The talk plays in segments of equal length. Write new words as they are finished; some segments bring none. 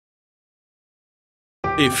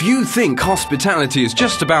If you think hospitality is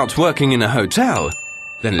just about working in a hotel,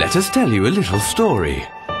 then let us tell you a little story.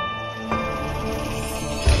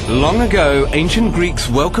 Long ago, ancient Greeks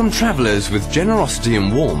welcomed travelers with generosity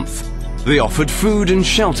and warmth. They offered food and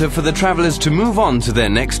shelter for the travelers to move on to their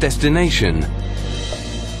next destination.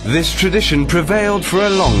 This tradition prevailed for a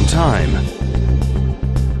long time.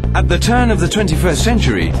 At the turn of the 21st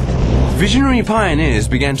century, visionary pioneers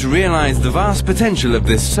began to realize the vast potential of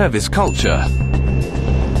this service culture.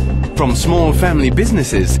 From small family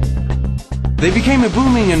businesses, they became a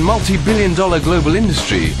booming and multi-billion-dollar global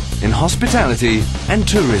industry in hospitality and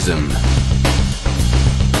tourism.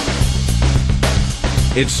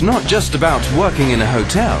 It's not just about working in a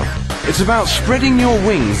hotel, it's about spreading your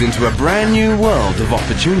wings into a brand new world of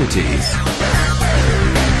opportunities.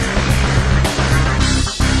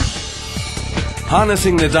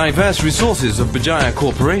 Harnessing the diverse resources of Berjaya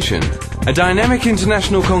Corporation, a dynamic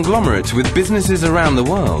international conglomerate with businesses around the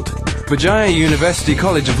world, Berjaya University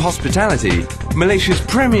College of Hospitality, Malaysia's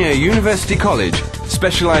premier university college,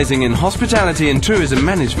 specializing in hospitality and tourism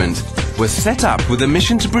management, was set up with a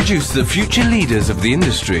mission to produce the future leaders of the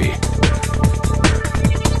industry.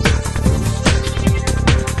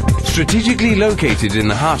 Strategically located in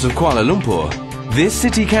the heart of Kuala Lumpur, this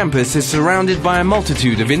city campus is surrounded by a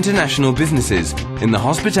multitude of international businesses in the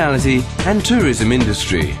hospitality and tourism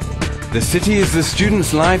industry. The city is the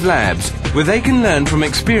students' live labs, where they can learn from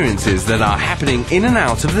experiences that are happening in and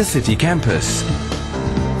out of the city campus.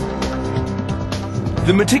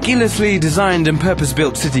 The meticulously designed and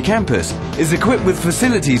purpose-built city campus is equipped with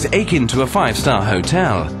facilities akin to a five-star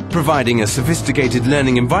hotel, providing a sophisticated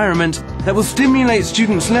learning environment that will stimulate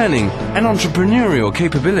students' learning and entrepreneurial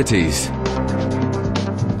capabilities.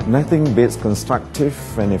 Nothing beats constructive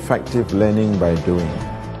and effective learning by doing.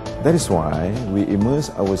 That is why we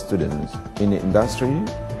immerse our students in the industry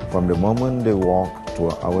from the moment they walk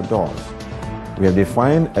to our doors. We have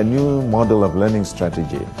defined a new model of learning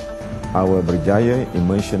strategy. Our Berjaya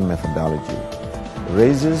immersion methodology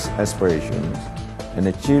raises aspirations and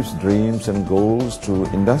achieves dreams and goals through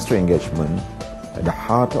industry engagement at the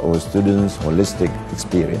heart of our students' holistic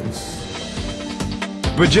experience.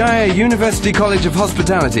 Berjaya University College of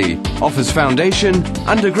Hospitality offers foundation,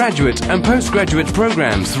 undergraduate and postgraduate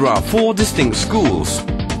programs through our 4 distinct schools.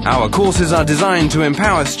 Our courses are designed to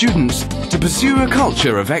empower students to pursue a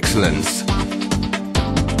culture of excellence.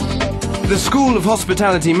 The School of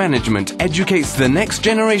Hospitality Management educates the next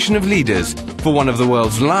generation of leaders for one of the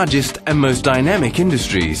world's largest and most dynamic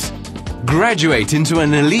industries. Graduate into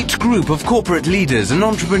an elite group of corporate leaders and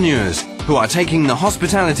entrepreneurs who are taking the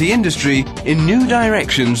hospitality industry in new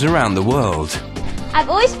directions around the world. I've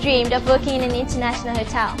always dreamed of working in an international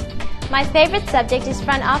hotel. My favorite subject is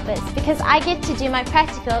front office because I get to do my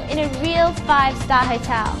practical in a real 5-star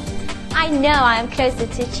hotel. I know I am closer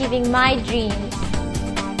to achieving my dreams.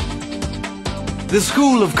 The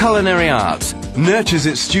School of Culinary Arts nurtures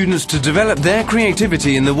its students to develop their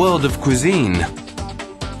creativity in the world of cuisine.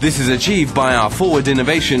 This is achieved by our forward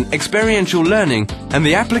innovation, experiential learning and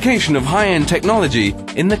the application of high-end technology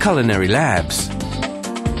in the culinary labs.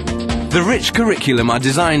 The rich curriculum are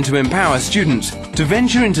designed to empower students to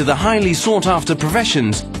venture into the highly sought-after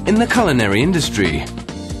professions in the culinary industry.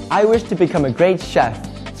 I wish to become a great chef,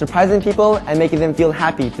 surprising people and making them feel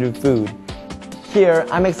happy through food. Here,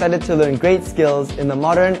 I'm excited to learn great skills in the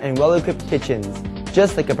modern and well-equipped kitchens,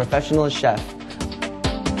 just like a professional chef.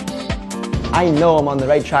 I know I'm on the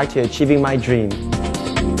right track to achieving my dream.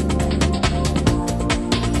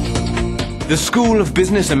 The School of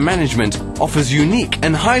Business and Management offers unique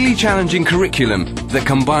and highly challenging curriculum that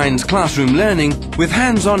combines classroom learning with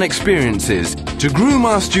hands-on experiences to groom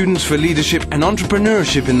our students for leadership and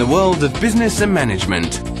entrepreneurship in the world of business and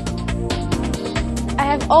management. I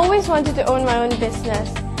have always wanted to own my own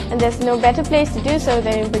business, and there's no better place to do so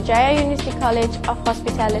than in Berjaya University College of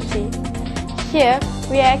Hospitality. Here,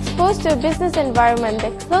 we are exposed to a business environment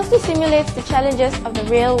that closely simulates the challenges of the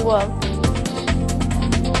real world.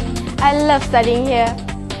 I love studying here.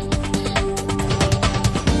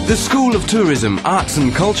 The School of Tourism, Arts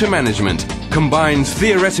and Culture Management combines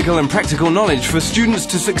theoretical and practical knowledge for students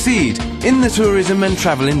to succeed in the tourism and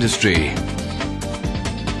travel industry.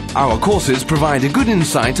 Our courses provide a good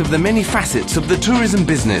insight of the many facets of the tourism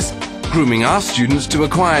business, grooming our students to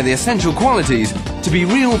acquire the essential qualities to be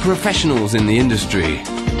real professionals in the industry.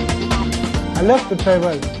 I love to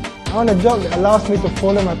travel. I want a job that allows me to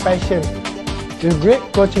follow my passion. With great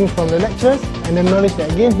coaching from the lecturers and the knowledge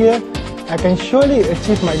that I gain here, I can surely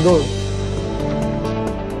achieve my goal.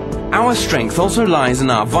 Our strength also lies in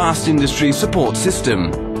our vast industry support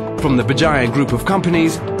system. From the Berjaya group of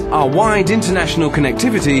companies, our wide international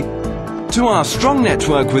connectivity, to our strong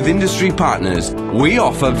network with industry partners, we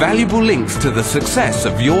offer valuable links to the success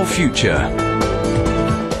of your future.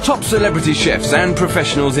 Top celebrity chefs and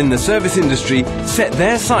professionals in the service industry set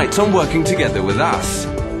their sights on working together with us.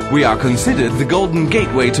 We are considered the golden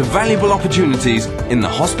gateway to valuable opportunities in the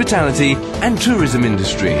hospitality and tourism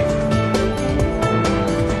industry.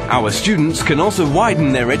 Our students can also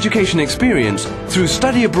widen their education experience through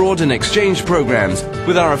study abroad and exchange programs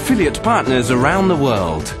with our affiliate partners around the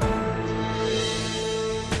world.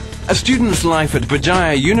 A student's life at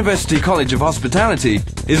Berjaya University College of Hospitality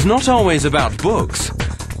is not always about books.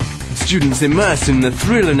 Students immerse in the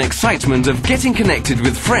thrill and excitement of getting connected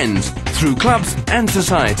with friends through clubs and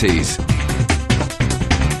societies.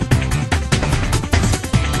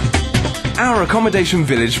 Our accommodation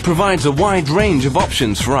village provides a wide range of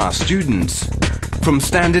options for our students. From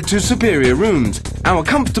standard to superior rooms, our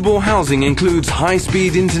comfortable housing includes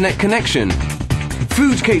high-speed internet connection,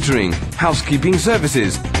 food catering, housekeeping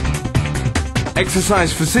services,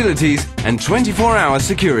 exercise facilities and 24-hour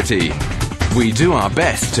security. We do our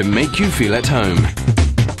best to make you feel at home.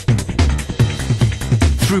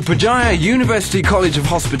 Through Berjaya University College of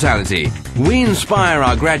Hospitality, we inspire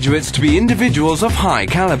our graduates to be individuals of high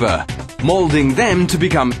caliber, molding them to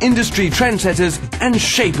become industry trendsetters and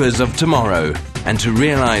shapers of tomorrow, and to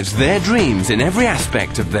realize their dreams in every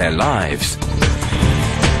aspect of their lives.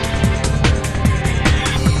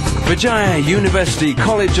 Berjaya University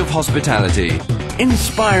College of Hospitality,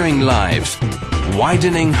 inspiring lives,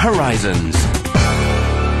 widening horizons.